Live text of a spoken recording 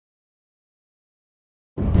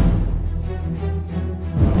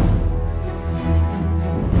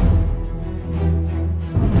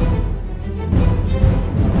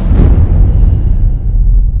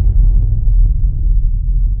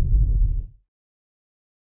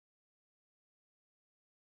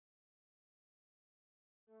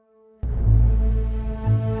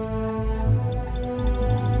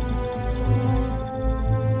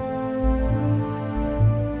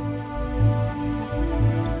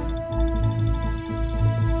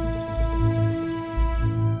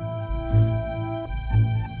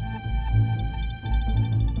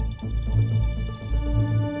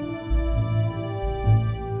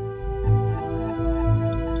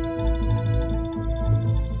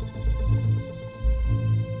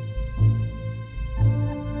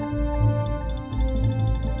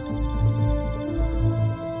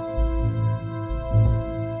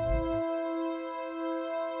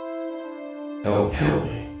Help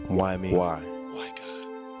me. Why me? Why? Why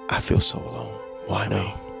God? I feel so alone. Why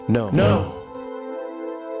me? No. No.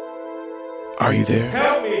 Are you there?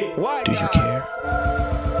 Help me. Why? Do you care?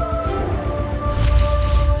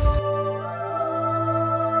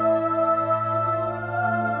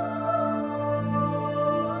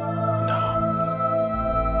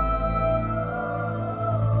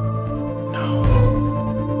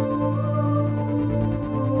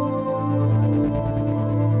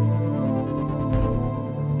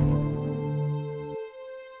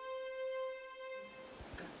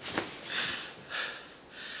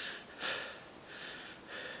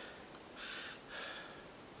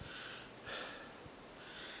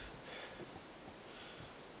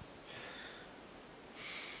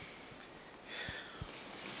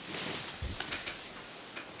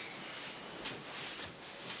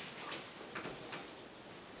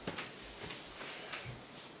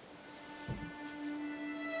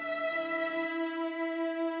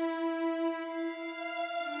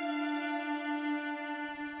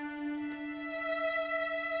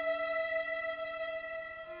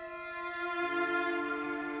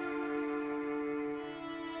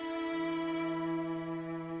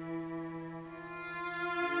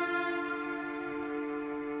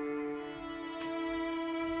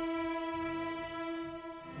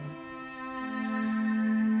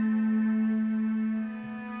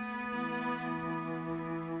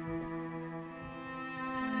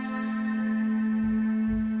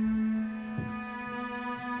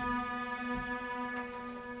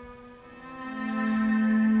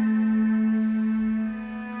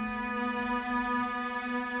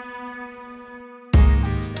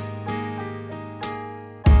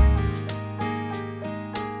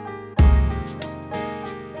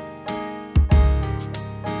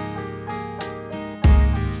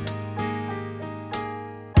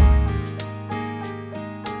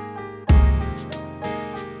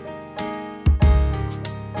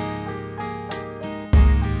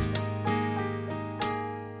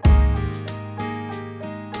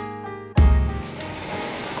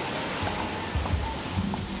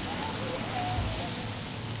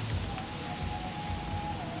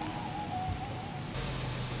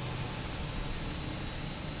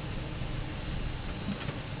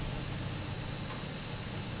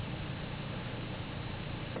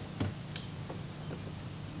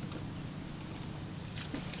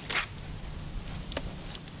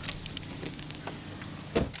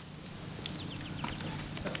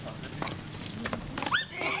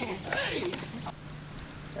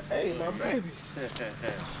 Hey, my baby.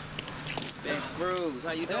 Big Bruce,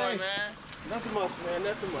 how you doing, man? Nothing much, man.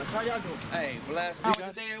 Nothing much. How y'all doing? Hey, bless. How was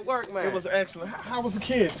the day at work, man? It was excellent. How was the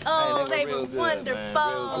kids? Oh, Hey, they were real good, wonderful.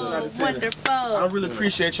 man. Real good. Wonderful. I really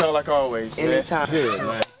appreciate y'all like always, man. Anytime. Good,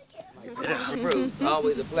 man. Bruce,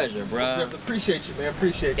 always a pleasure, bro. Appreciate you, man.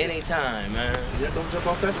 Appreciate you. Anytime, man. Yeah, don't jump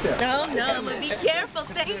off that step. No, but be careful.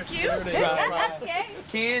 Thank you. Okay.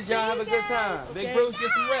 Kids, y'all have a good time. Big Bruce,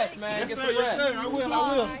 get some rest, man. Yes, Get sir. some Yes, rest. sir. I will.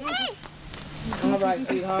 All right,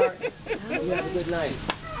 sweetheart. You have a good night.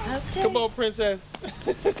 Okay. Come on, princess.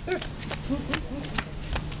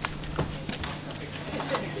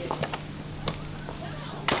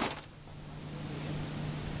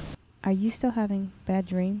 Are you still having bad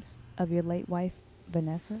dreams of your late wife,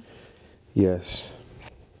 Vanessa? Yes.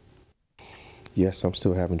 Yes, I'm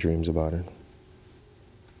still having dreams about her.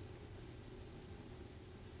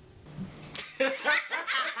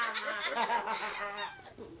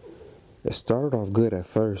 It started off good at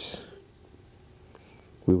first.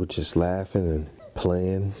 We were just laughing and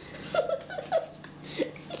playing.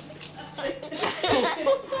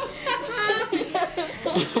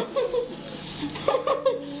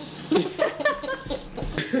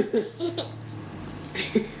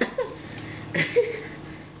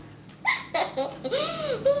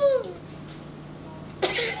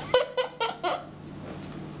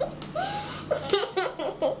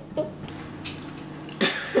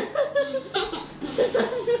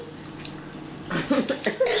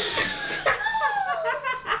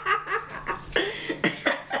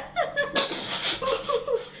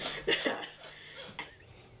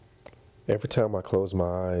 Every time I close my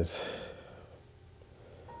eyes,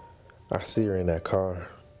 I see her in that car.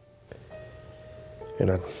 And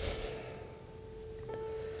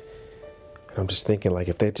I'm just thinking, like,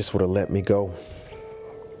 if they just would have let me go,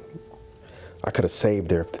 I could have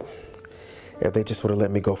saved her. If they just would have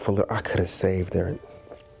let me go for a little, I could have saved her.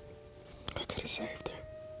 I could have saved her.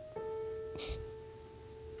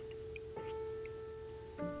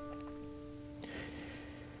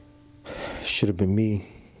 Should have been me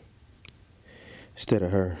instead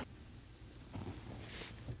of her.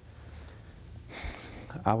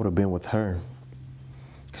 I would have been with her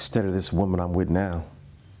instead of this woman I'm with now.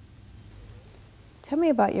 Tell me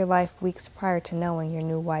about your life weeks prior to knowing your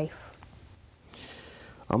new wife.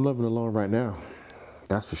 I'm living alone right now,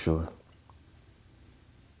 that's for sure.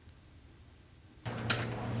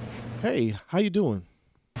 Hey, how you doing?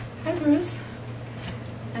 Hi, Bruce.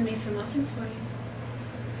 I made some muffins for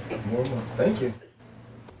you. More much. Thank you.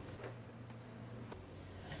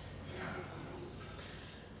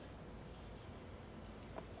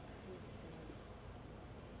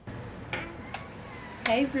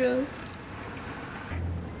 Hey, Bruce.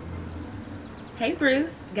 Hey,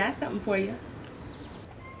 Bruce. Got something for you.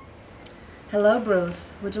 Hello,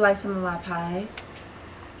 Bruce. Would you like some of my pie?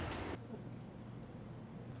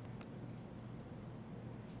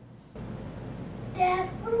 Dad,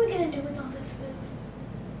 what are we gonna do with all this food?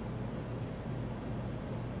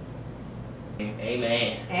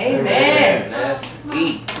 Amen. Amen. Let's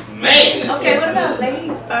eat. Man. Okay, what about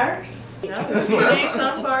ladies first? Ladies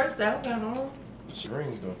some first. That went on.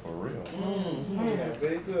 Rings though, for real. Yeah,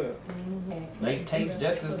 very good. They taste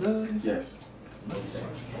just as good. Yes. No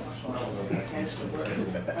taste.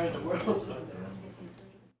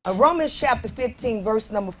 Romans chapter 15,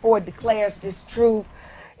 verse number 4 declares this truth.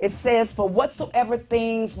 It says, for whatsoever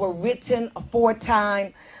things were written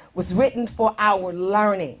aforetime was written for our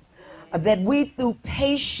learning, that we through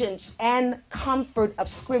patience and comfort of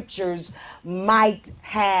scriptures might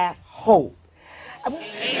have hope.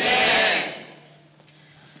 Amen.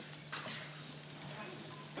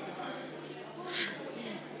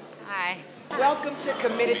 Hi. Welcome to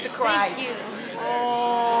Committed to Christ. Thank you.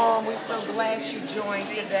 Oh, we're so glad you joined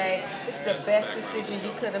today. It's the best decision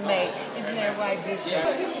you could have made. Isn't that right, Bishop?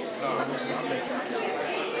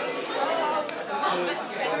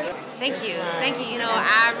 Thank you. Thank you. You know,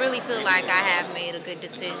 I really feel like I have made a good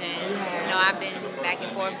decision. You know, I've been back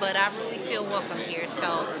and forth, but I really feel welcome here.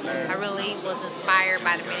 So I really was inspired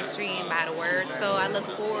by the ministry and by the word. So I look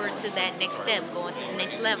forward to that next step, going to the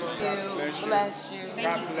next level. Bless you.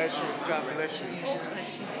 Thank you. Bless you. God bless you.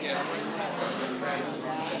 Bless you.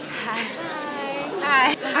 Hi.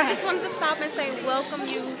 Hi. I just wanted to stop and say welcome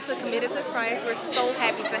you to Committed to Christ. We're so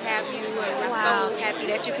happy to have you, and we're so happy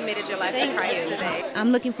that you committed your life to Christ today.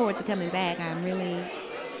 I'm looking forward to coming back. I'm really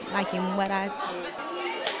liking what I...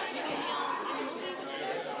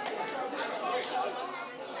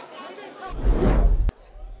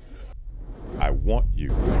 I want you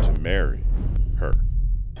to marry her.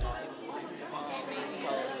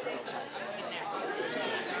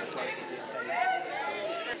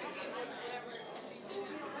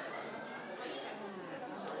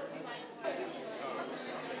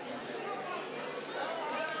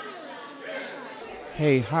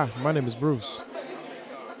 Hey, hi, my name is Bruce.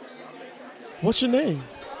 What's your name?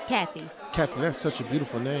 Kathy. Kathy, that's such a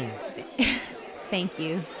beautiful name. Thank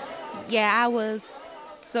you. Yeah, I was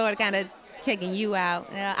sort of kind of checking you out.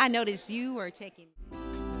 I noticed you were checking.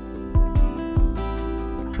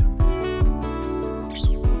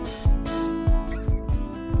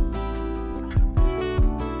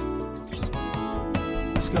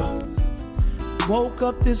 Let's go. Woke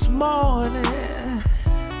up this morning,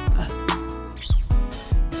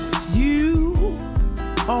 you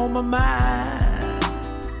on my mind.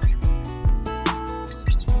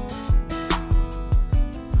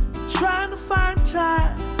 Trying to find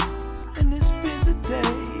time in this busy day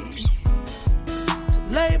to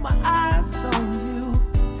lay my eyes on you,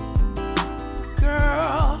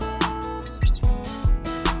 girl.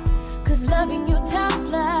 'Cause loving you time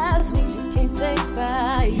flies, we just can't say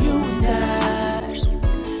bye. You and I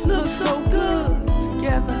look so good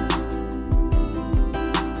together.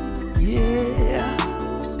 Yeah.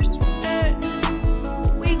 Hey.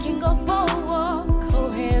 We can go for a walk,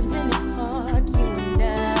 hold hands in the park, you and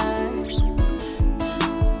I.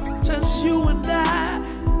 Just you and I.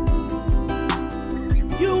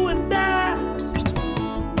 You and I.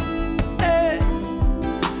 Hey.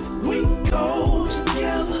 We go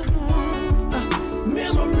together.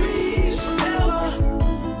 Memories forever.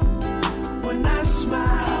 When I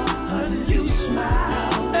smile, honey, you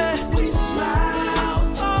smile. Hey. We smile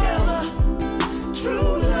together.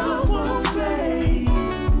 True love won't fade.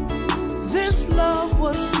 This love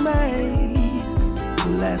was made to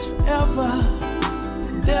last forever,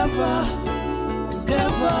 never,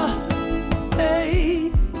 never.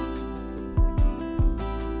 Hey.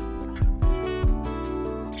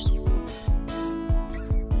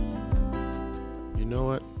 You know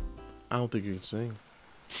what? I don't think you can sing.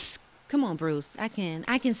 Come on, Bruce. I can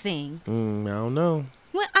sing. I don't know.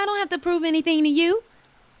 Well, I don't have to prove anything to you.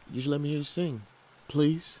 You should let me hear you sing,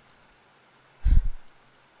 please.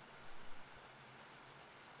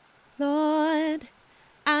 Lord,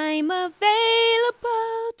 I'm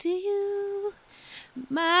available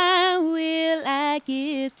My will I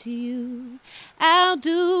give to you. I'll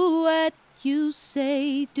do what you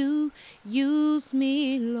say do. Use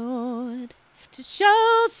me, Lord, to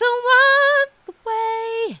show someone the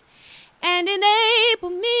way and enable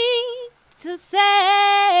me to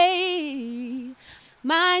say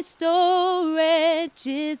my storage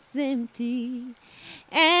is empty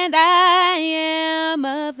and I am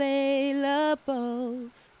available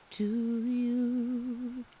to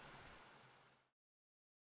you.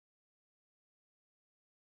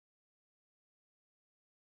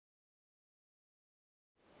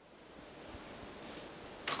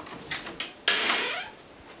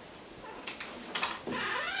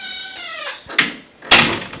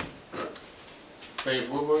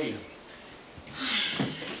 Babe, where were you?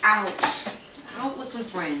 Out with some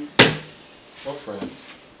friends. What friends?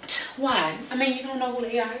 Why? I mean, you don't know who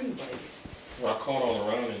they are anyways. Well, I called all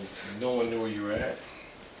around and no one knew where you were at.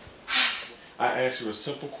 I asked you a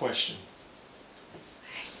simple question.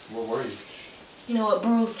 Where were you? You know what,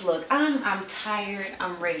 Bruce, look, I'm tired.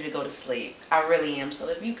 I'm ready to go to sleep. I really am. So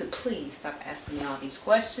if you could please stop asking me all these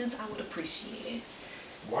questions, I would appreciate it.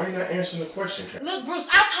 Why are you not answering the question, Kat? Look, Bruce,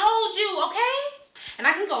 I told you, okay? And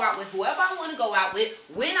I can go out with whoever I want to go out with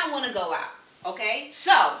when I want to go out, okay?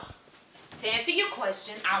 So, to answer your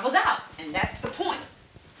question, I was out, and that's the point.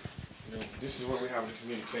 You know, this is where we have the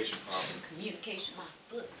communication problem. Communication, my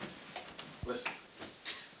foot. Listen,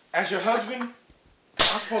 as your husband, I'm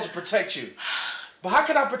supposed to protect you. But how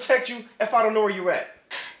can I protect you if I don't know where you're at?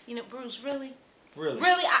 You know, Bruce, really? Really?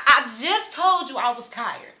 Really? I just told you I was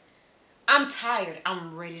tired. I'm tired.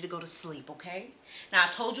 I'm ready to go to sleep, okay? Now,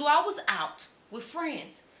 I told you I was out with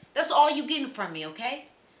friends. That's all you getting from me, okay?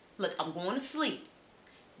 Look, I'm going to sleep.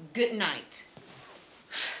 Good night.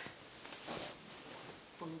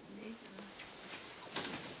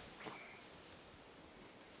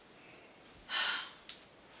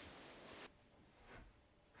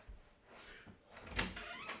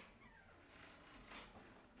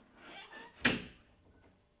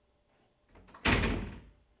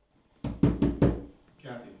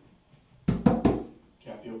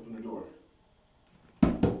 Kathy, open the door.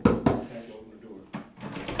 Kathy, open the door.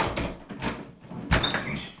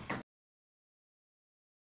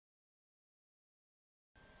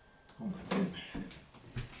 Oh my goodness.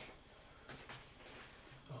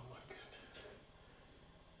 Oh my goodness.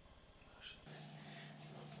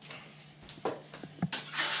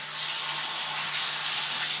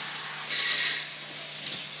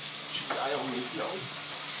 I don't need no.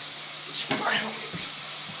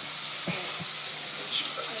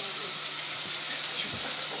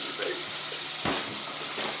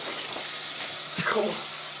 Come on.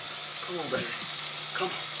 Come on, baby.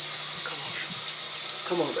 Come on. Come on.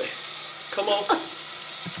 Come on, baby. Come on.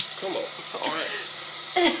 Come on. All right.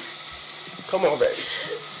 Come on, baby.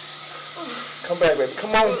 Come back, baby.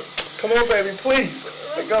 Come on. Come on, baby. Please.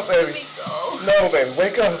 Wake up, baby. No, baby.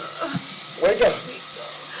 Wake up. Wake up.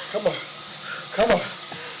 Come on. Come on.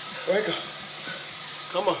 Wake up.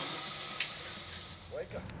 Come on.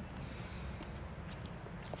 Wake up.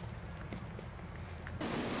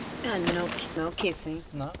 No kissing.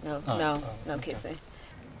 No kissing.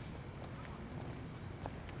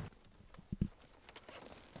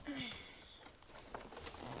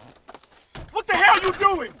 What the hell you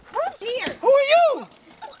doing? Bruce here. Who are you?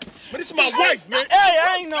 But this is my wife, man. Hey,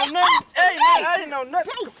 I ain't know nothing. Hey, man, I ain't know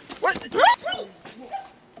nothing. What? Bruce.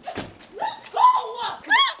 Let go.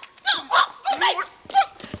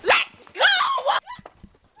 Let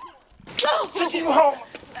go. Take you home.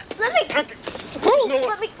 Let me. Bruce,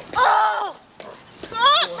 let me. Oh.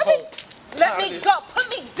 Let me go. Put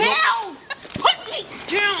me down. Put me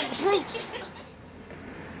down, Bruce.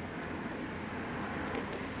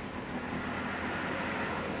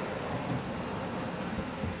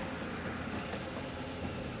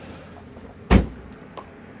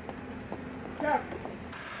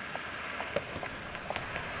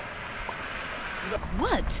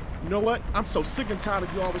 What? You know what? I'm so sick and tired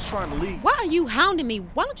of you always trying to leave. Why are you hounding me?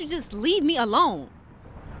 Why don't you just leave me alone?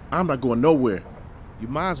 I'm not going nowhere. You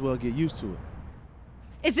might as well get used to it.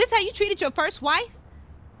 Is this how you treated your first wife?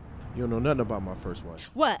 You don't know nothing about my first wife.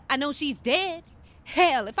 What? I know she's dead.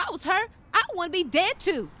 Hell, if I was her, I want to be dead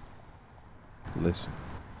too. Listen.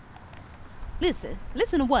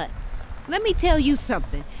 Listen to what? Let me tell you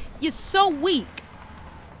something. You're so weak.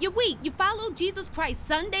 You're weak. You follow Jesus Christ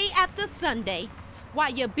Sunday after Sunday.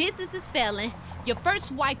 While your business is failing, your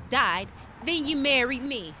first wife died, then you married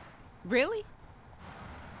me. Really?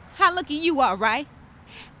 How lucky you are, right?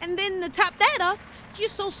 And then to top that off, you're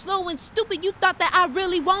so slow and stupid you thought that I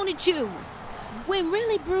really wanted you. When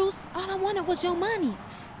really, Bruce, all I wanted was your money.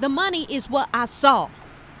 The money is what I saw.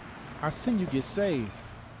 I seen you get saved.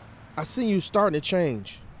 I seen you starting to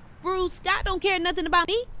change. Bruce, God don't care nothing about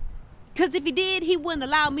me. Because if he did, he wouldn't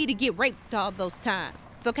allow me to get raped all those times,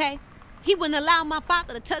 okay? He wouldn't allow my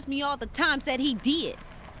father to touch me all the times that he did.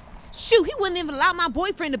 Shoot, he wouldn't even allow my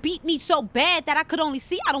boyfriend to beat me so bad that I could only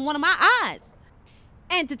see out of one of my eyes.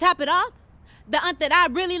 And to top it off, the aunt that I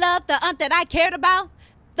really loved, the aunt that I cared about,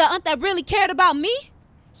 the aunt that really cared about me,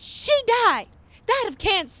 she died of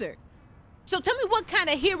cancer. So tell me what kind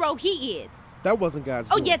of hero he is. That wasn't God's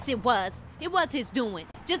doing. doing. Yes, it was. It was his doing.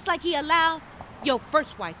 Just like he allowed your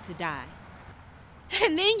first wife to die.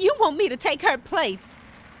 And then you want me to take her place.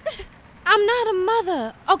 I'm not a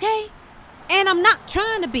mother, okay? And I'm not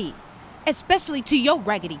trying to be. Especially to your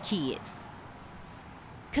raggedy kids.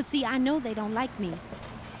 Cause see, I know they don't like me.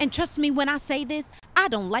 And trust me when I say this, I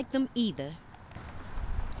don't like them either.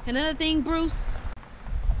 Another thing, Bruce,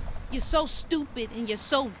 you're so stupid and you're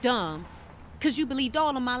so dumb cause you believed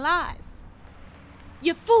all of my lies.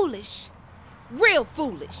 You're foolish. Real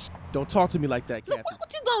foolish. Don't talk to me like that, Kathy. Look,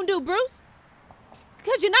 what you gonna do, Bruce?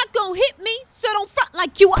 Cause you're not gonna hit me, so don't front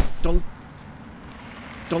like you are.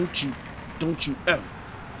 Don't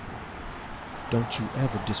you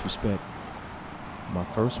ever disrespect my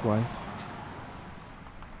first wife,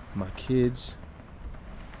 my kids,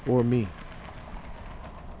 or me.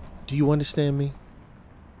 Do you understand me?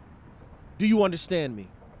 Do you understand me?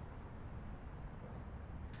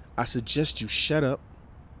 I suggest you shut up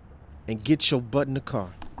and get your butt in the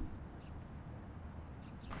car.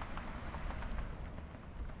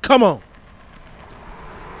 Come on.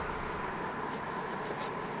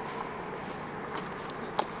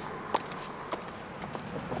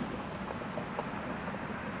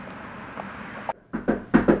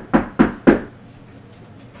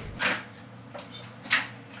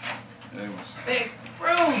 Hey,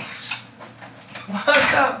 Bruce.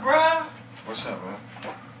 What's up, bro? What's up, man?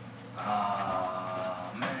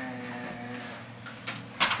 Aw, man.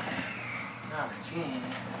 Not again.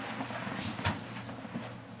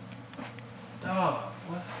 Dog,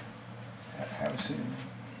 what? Have a seat.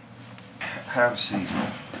 Have a seat.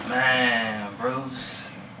 Man, Bruce.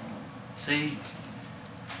 See,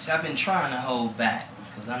 I've been trying to hold back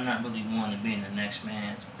because I'm not really wanting to be in the next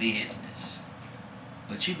man's business.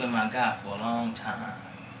 But you've been my guy for a long time.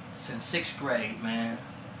 Since 6th grade, man.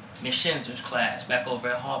 Miss Shenser's class back over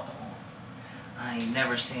at Hawthorne. I ain't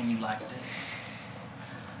never seen you like this.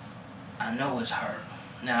 I know it's hurt.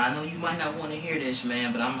 Now, I know you might not want to hear this,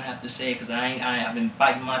 man, but I'm going to have to say it because I've been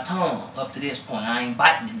biting my tongue up to this point. I ain't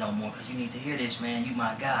biting it no more because you need to hear this, man. You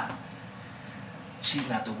my guy. She's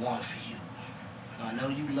not the one for you. I know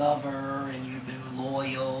you love her and you've been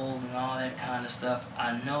loyal and all that kind of stuff.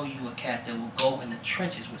 I know you a cat that will go in the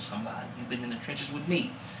trenches with somebody. You've been in the trenches with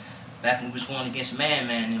me. Back when we was going against Man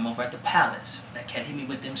and them over at the Palace. That cat hit me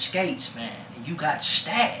with them skates, man. And you got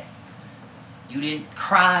stabbed. You didn't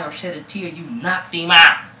cry or shed a tear. You knocked him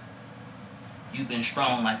out. You've been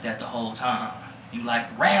strong like that the whole time. You like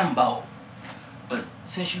Rambo. But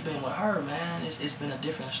since you've been with her, man, it's been a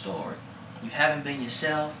different story. You haven't been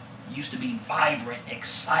yourself. You used to be vibrant,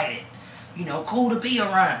 excited, you know, cool to be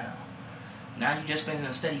around. Now you just been in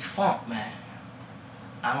a steady funk, man.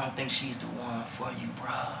 I don't think she's the one for you,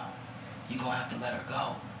 bruh. You gonna have to let her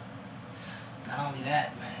go. Not only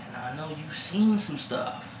that, man, I know you've seen some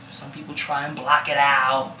stuff. Some people try and block it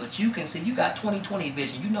out, but you can see, you got 20/20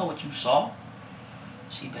 vision. You know what you saw.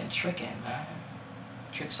 She been tricking, man.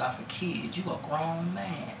 Tricks off of kids. You a grown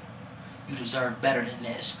man. You deserve better than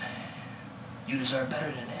this, man. You deserve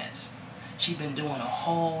better than this. She been doing a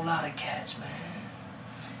whole lot of cats, man.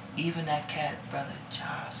 Even that cat, Brother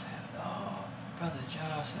Johnson. Oh, Brother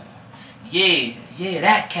Johnson. Yeah,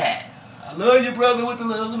 that cat. I love you, brother, with the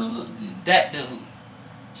love. That dude.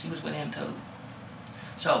 She was with him, too.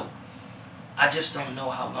 So, I just don't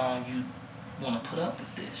know how long you want to put up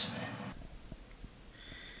with this, man.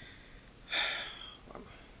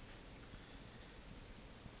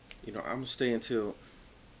 You know, I'm gonna stay until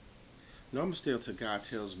God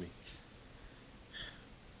tells me.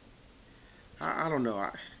 I don't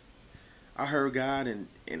know. I heard God, and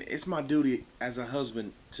it's my duty as a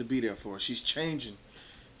husband to be there for her. She's changing.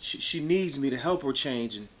 She needs me to help her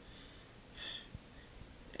change,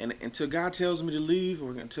 and until God tells me to leave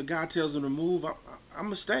or until God tells me to move, I'm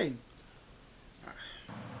gonna stay.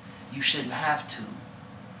 You shouldn't have to.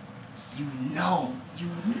 You know,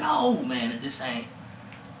 man, that this ain't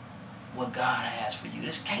what God has for you.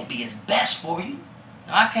 This can't be his best for you.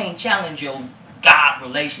 Now, I can't challenge your God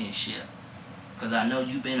relationship because I know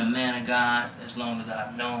you've been a man of God as long as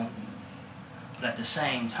I've known you. But at the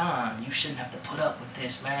same time, you shouldn't have to put up with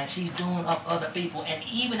this, man. She's doing up other people. And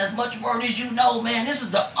even as much word as you know, man, this is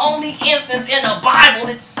the only instance in the Bible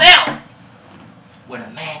itself where the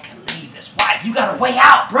man can leave his wife. You got a way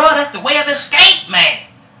out, bro. That's the way of escape, man.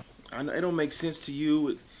 I know it don't make sense to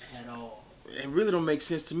you. At all. It really don't make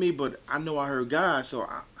sense to me, but I know I heard God, so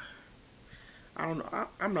I don't know.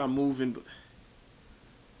 I'm not moving, but...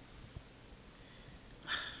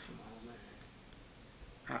 Come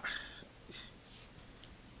on, man.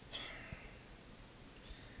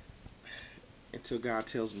 Until God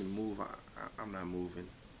tells me to move, I'm not moving.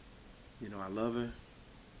 You know, I love her.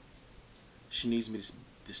 She needs me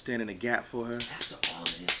to stand in the gap for her. After all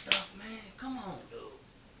of this stuff, man, come on, dude.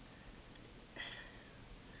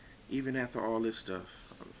 Even after all this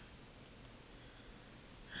stuff,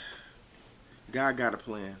 God got a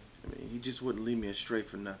plan. I mean, he just wouldn't leave me astray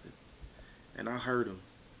for nothing. And I heard him.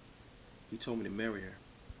 He told me to marry her.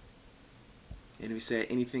 And if he said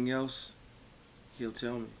anything else, he'll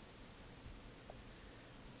tell me.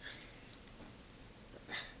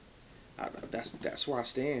 That's where I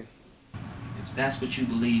stand. If that's what you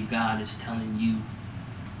believe God is telling you,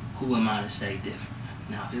 who am I to say different?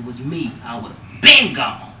 Now, if it was me, I would have been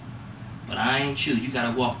gone. But I ain't you. You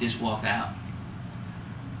got to walk this walk out.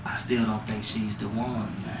 I still don't think she's the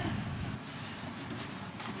one, man.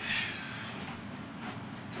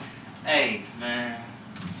 Hey, man.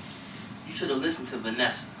 You should have listened to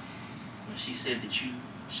Vanessa when she said that you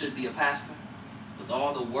should be a pastor. With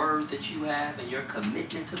all the word that you have and your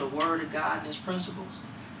commitment to the word of God and his principles,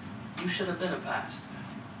 you should have been a pastor.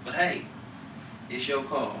 But hey, it's your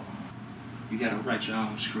call. You gotta write your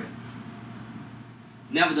own script.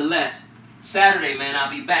 Nevertheless, Saturday, man,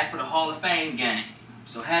 I'll be back for the Hall of Fame game.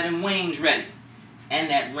 So have them wings ready. And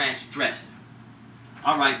that ranch dressing.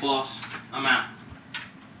 All right, boss. I'm out.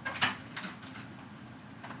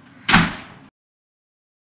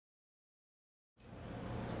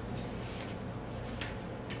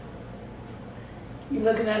 You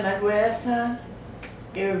looking at my grass, son?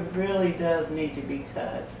 It really does need to be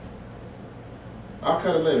cut. I'll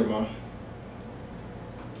cut it later, Mom.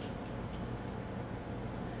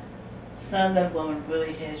 Son, that woman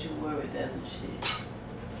really has you worried, doesn't she?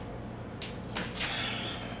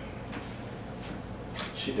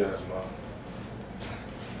 She does, Mom.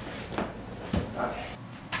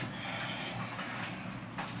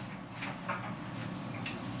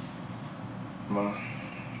 Mom.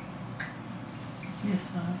 Yes,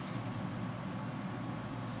 son.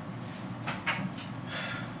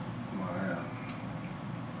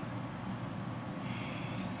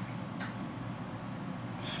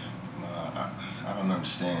 I don't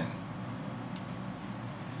understand.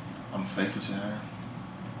 I'm faithful to her.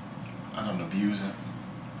 I don't abuse her.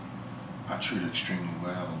 I treat her extremely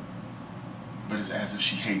well. But it's as if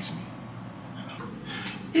she hates me.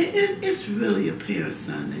 It's really apparent,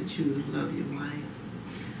 son, that you love your wife.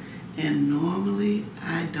 And normally,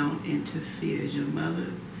 I don't interfere. As your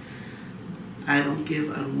mother, I don't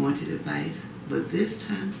give unwanted advice. But this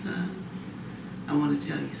time, son, I want to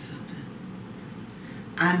tell you something.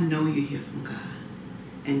 I know you hear from God.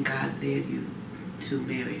 And God led you to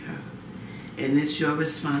marry her. And it's your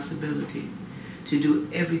responsibility to do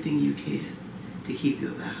everything you can to keep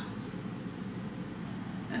your vows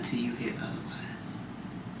until you hear otherwise.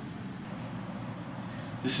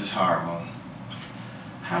 This is hard, Mom.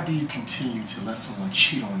 How do you continue to let someone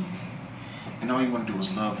cheat on you and all you want to do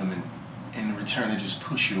is love them and in return they just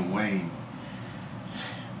push you away?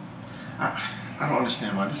 I don't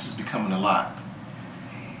understand, Mom. This is becoming a lot.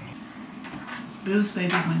 Bruce,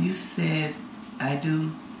 baby, when you said I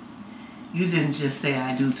do, you didn't just say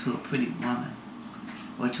I do to a pretty woman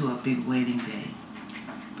or to a big wedding day,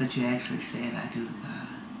 but you actually said I do to God.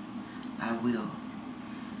 I will.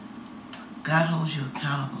 God holds you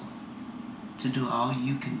accountable to do all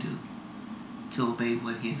you can do to obey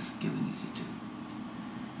what He has given you to do.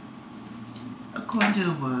 According to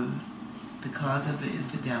the Word, because of the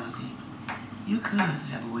infidelity, you could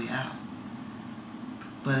have a way out.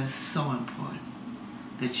 But it's so important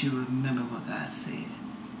that you remember what God said.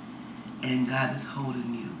 And God is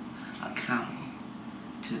holding you accountable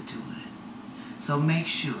to do it. So make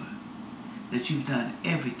sure that you've done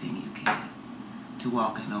everything you can to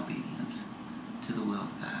walk in obedience to the will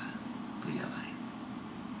of God for your life.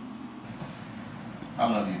 I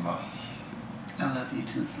love you, Mom. I love you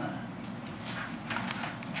too, son.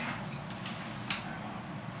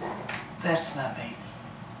 That's my baby.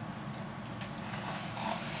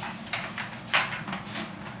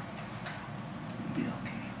 You'll be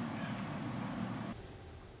okay.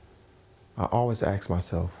 I always ask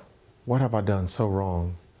myself, what have I done so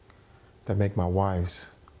wrong that make my wives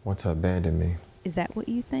want to abandon me? Is that what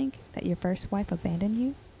you think? That your first wife abandoned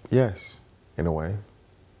you? Yes, in a way.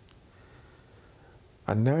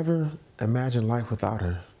 I never imagined life without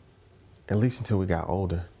her, at least until we got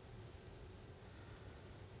older.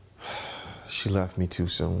 She left me too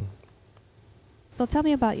soon. So tell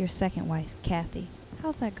me about your second wife, Kathy.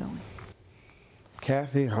 How's that going?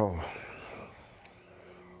 Kathy, oh,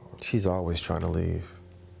 she's always trying to leave.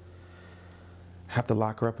 Have to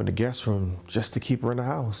lock her up in the guest room just to keep her in the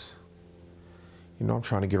house. You know, I'm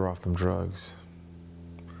trying to get her off them drugs.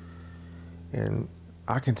 And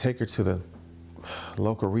I can take her to the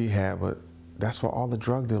local rehab, but that's where all the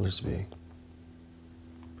drug dealers be.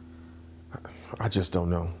 I just don't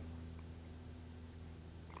know.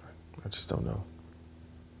 I just don't know.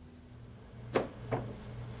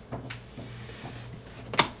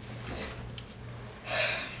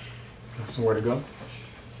 Somewhere to go?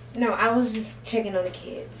 No, I was just checking on the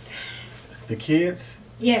kids. The kids?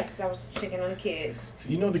 Yes, I was checking on the kids.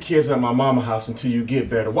 You know the kids at my mama's house until you get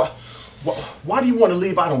better. Why do you want to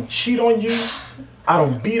leave? I don't cheat on you. I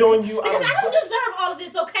don't beat on you. Because I don't deserve all of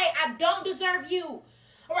this, okay? I don't deserve you.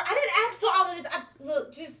 All right, I didn't ask for all of this.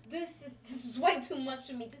 Look, just this is way too much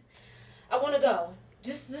for me. I want to go.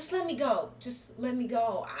 Just let me go. Just let me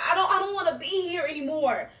go. I don't want to be here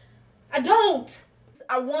anymore. I don't.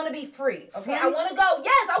 I want to be free. Okay, Free? I want to go.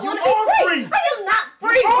 Yes, I want to You be are free. free. I am not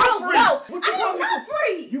free. You are Bruce, free. no. What's the I am problem? not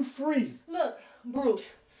free. You free. Look,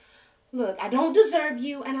 Bruce. Look, I don't deserve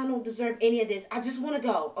you, and I don't deserve any of this. I just want to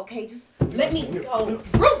go. Okay, just let me go.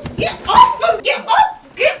 Bruce, get off of me. Get off.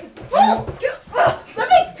 Bruce, let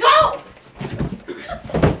me go.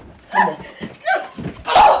 Come on.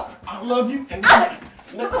 Oh. I love you. And God,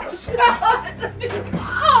 let me go.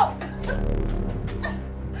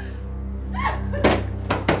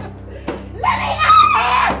 Let me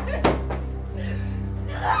out!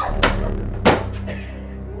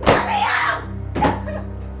 Let me out!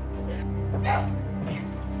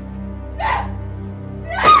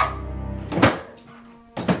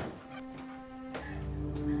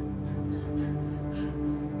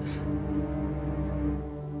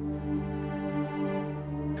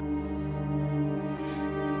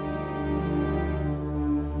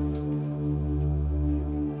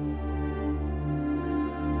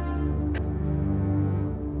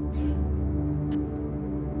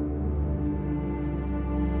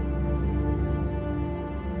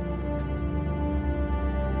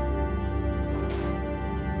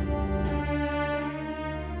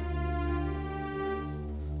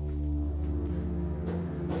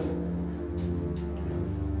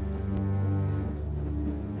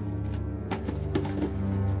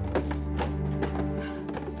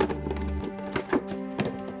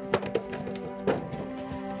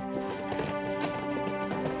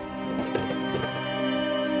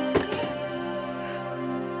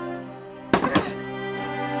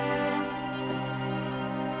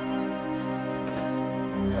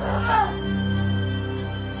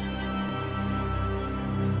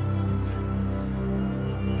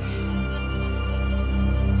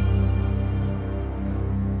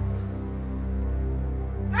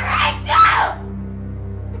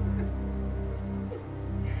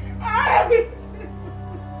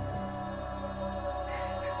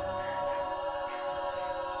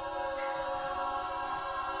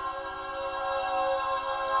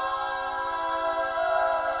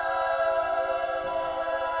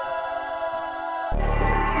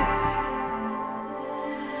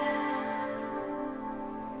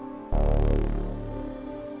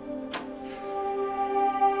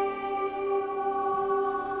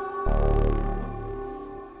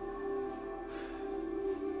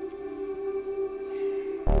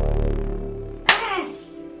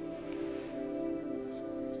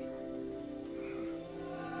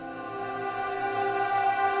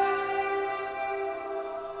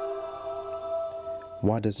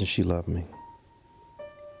 Why doesn't she love me?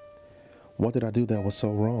 What did I do that was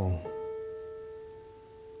so wrong?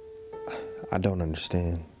 I don't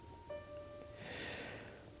understand.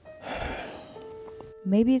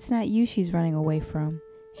 Maybe it's not you she's running away from.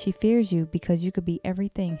 She fears you because you could be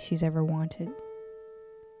everything she's ever wanted.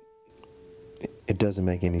 It doesn't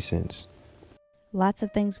make any sense. Lots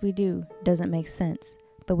of things we do doesn't make sense,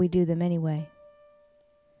 but we do them anyway.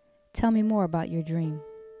 Tell me more about your dream.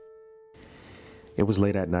 It was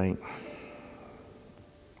late at night.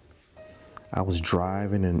 I was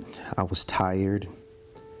driving and I was tired.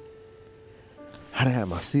 I didn't have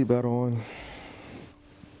my seatbelt on.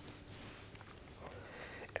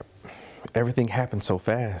 Everything happened so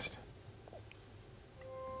fast.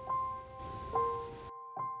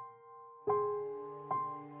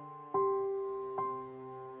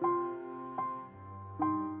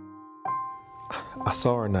 I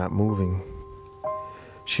saw her not moving.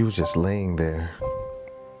 She was just laying there.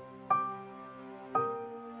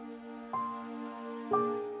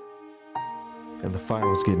 And the fire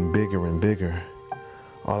was getting bigger and bigger.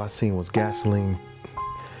 All I seen was gasoline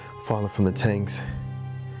falling from the tanks.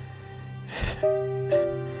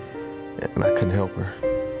 And I couldn't help her.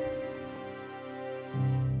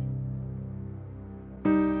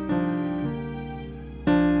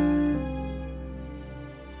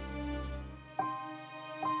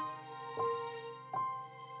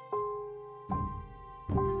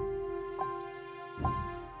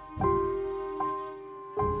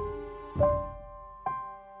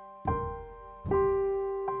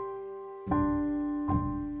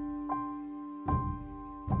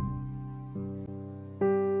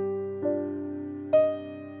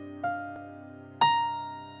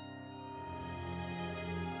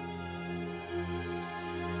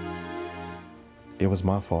 It was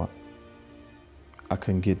my fault. I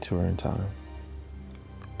couldn't get to her in time.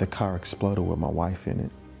 The car exploded with my wife in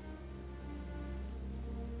it.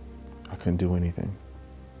 I couldn't do anything.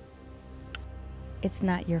 It's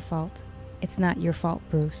not your fault. It's not your fault,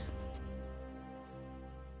 Bruce.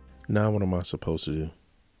 Now what am I supposed to do?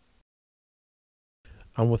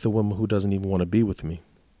 I'm with a woman who doesn't even want to be with me.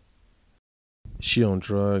 She on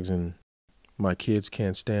drugs and my kids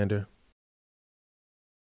can't stand her.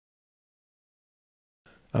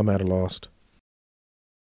 I'm at a loss.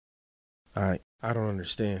 I don't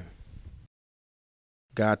understand.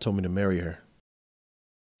 God told me to marry her.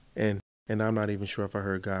 And I'm not even sure if I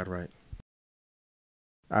heard God right.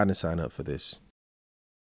 I didn't sign up for this.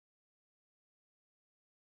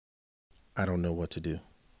 I don't know what to do.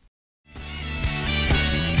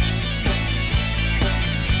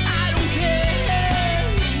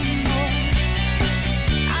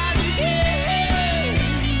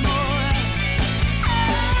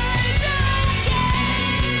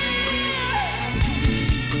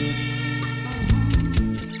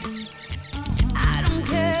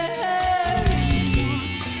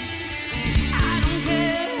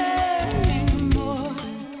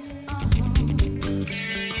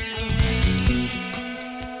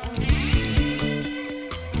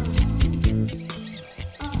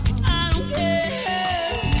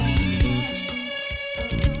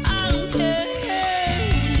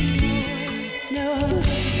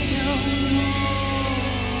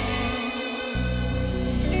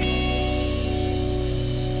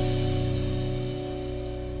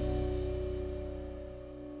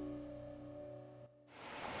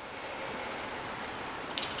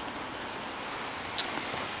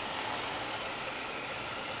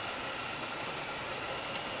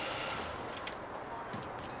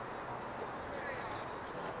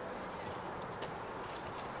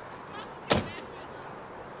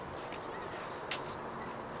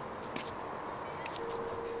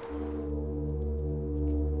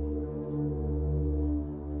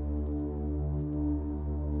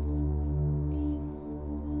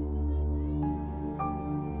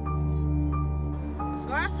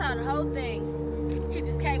 Girl, I saw the whole thing. He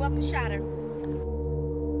just came up and shot her.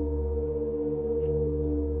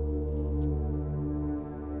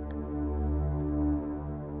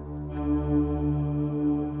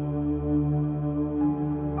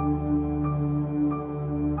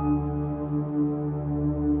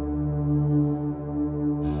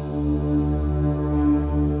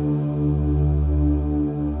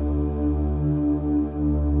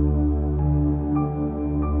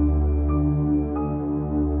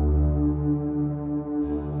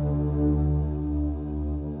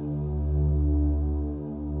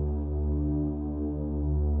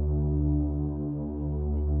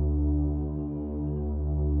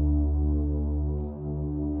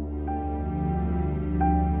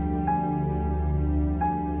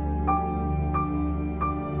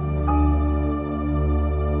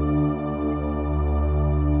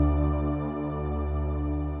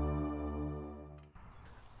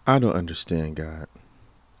 I don't understand, God.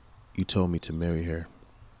 You told me to marry her.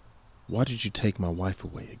 Why did you take my wife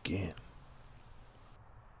away again?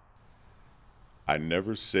 I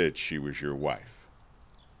never said she was your wife.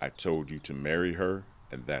 I told you to marry her,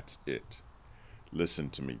 and that's it. Listen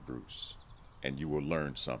to me, Bruce, and you will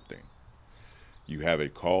learn something. You have a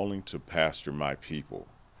calling to pastor my people,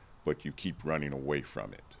 but you keep running away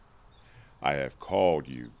from it. I have called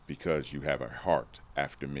you because you have a heart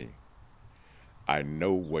after me. I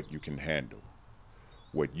know what you can handle.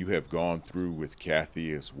 What you have gone through with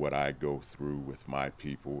Kathy is what I go through with my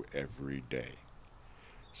people every day.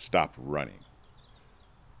 Stop running.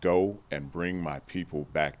 Go and bring my people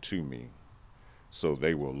back to me so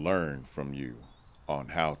they will learn from you on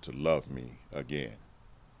how to love me again.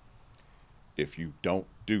 If you don't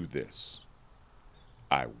do this,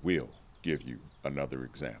 I will give you another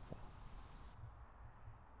example.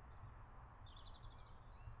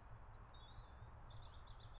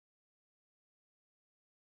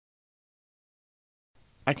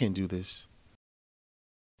 I can't do this.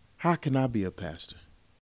 How can I be a pastor?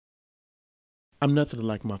 I'm nothing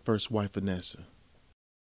like my first wife, Vanessa.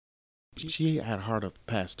 She had a heart of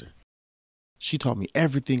a pastor. She taught me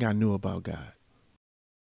everything I knew about God.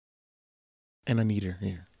 And I need her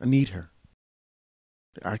here. I need her.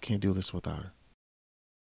 I can't do this without her.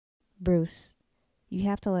 Bruce, you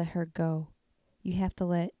have to let her go. You have to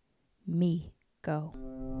let me go.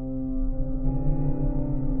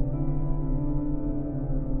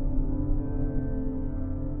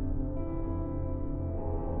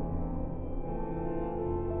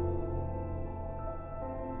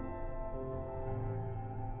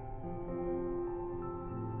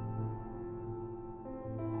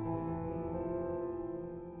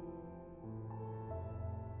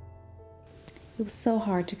 It was so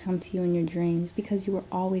hard to come to you in your dreams because you were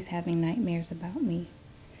always having nightmares about me.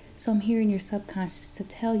 So I'm here in your subconscious to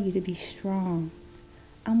tell you to be strong.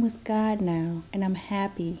 I'm with God now, and I'm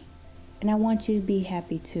happy, and I want you to be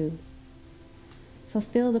happy too.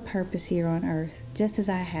 Fulfill the purpose here on earth, just as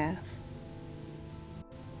I have.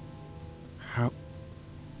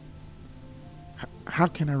 How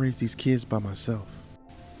can I raise these kids by myself?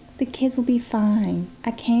 The kids will be fine. I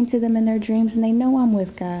came to them in their dreams, and they know I'm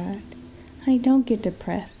with God. Honey, don't get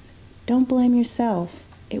depressed. Don't blame yourself.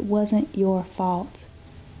 It wasn't your fault.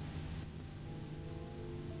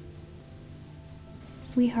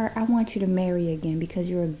 Sweetheart, I want you to marry again because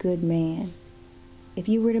you're a good man. If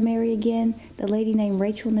you were to marry again, the lady named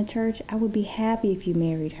Rachel in the church, I would be happy if you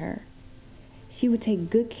married her. She would take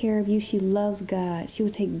good care of you. She loves God. She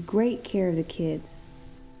would take great care of the kids.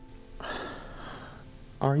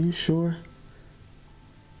 Are you sure?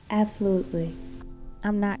 Absolutely.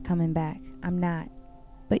 I'm not coming back. I'm not.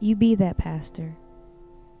 But you be that pastor.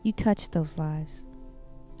 You touch those lives.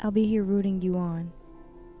 I'll be here rooting you on.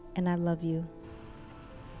 And I love you.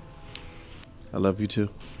 I love you too.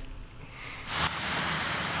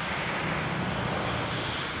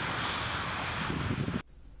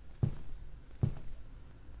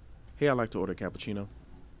 Hey, I'd like to order a cappuccino.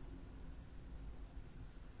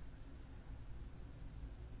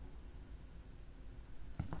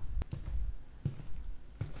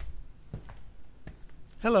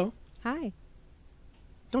 Hello. Hi.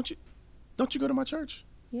 Don't you go to my church?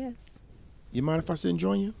 Yes. You mind if I sit and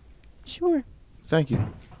join you? Sure. Thank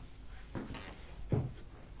you.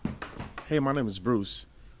 Hey, my name is Bruce.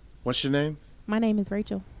 What's your name? My name is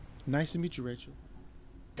Rachel. Nice to meet you, Rachel.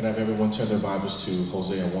 Can I have everyone turn their Bibles to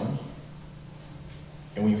Hosea 1?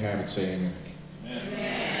 And when you have it, say amen.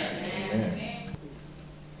 Amen. Amen.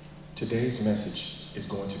 Today's message is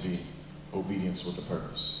going to be obedience with a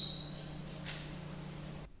purpose.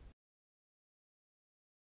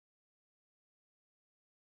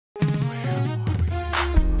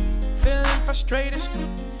 Frustrated,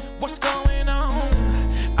 what's going on?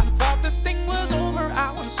 I thought this thing was over,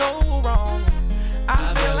 I was so wrong.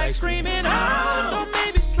 I feel like screaming out, or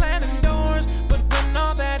maybe slamming doors. But when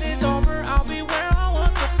all that is over, I'll be where I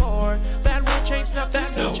was before. That won't change nothing,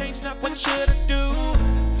 that won't change nothing. What should I do?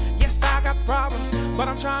 Yes, I got problems, but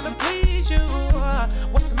I'm trying to please you.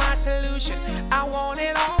 What's my solution? I want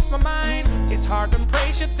it off my mind. It's hard to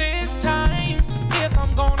praise you this time. If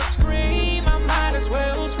I'm gonna scream, I might as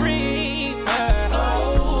well scream.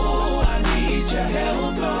 Oh, I need your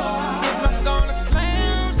help, Lord. If I'm gonna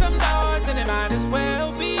slam some doors, then it might as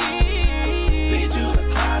well be to the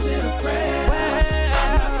closet of prayer.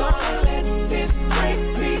 I'm not gonna let this break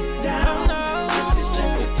me down. No. This is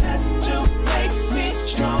just a test to make me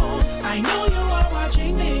strong. I know you are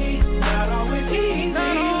watching me, not always easy.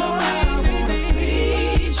 But I wanna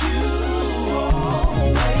please you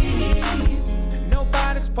always.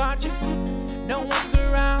 Nobody's watching, no one's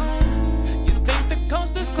around. You think the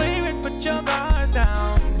coast is clear and put your guards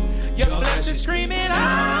down. Your flesh is screaming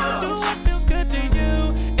out, do what feels good to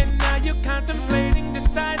you. And now you're contemplating,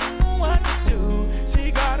 deciding what to do.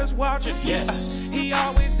 See, God is watching, yes, He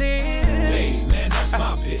always is. Hey, man, that's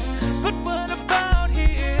my business. But what about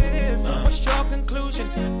His? What's your conclusion?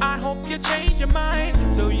 I hope you change your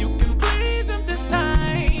mind so you can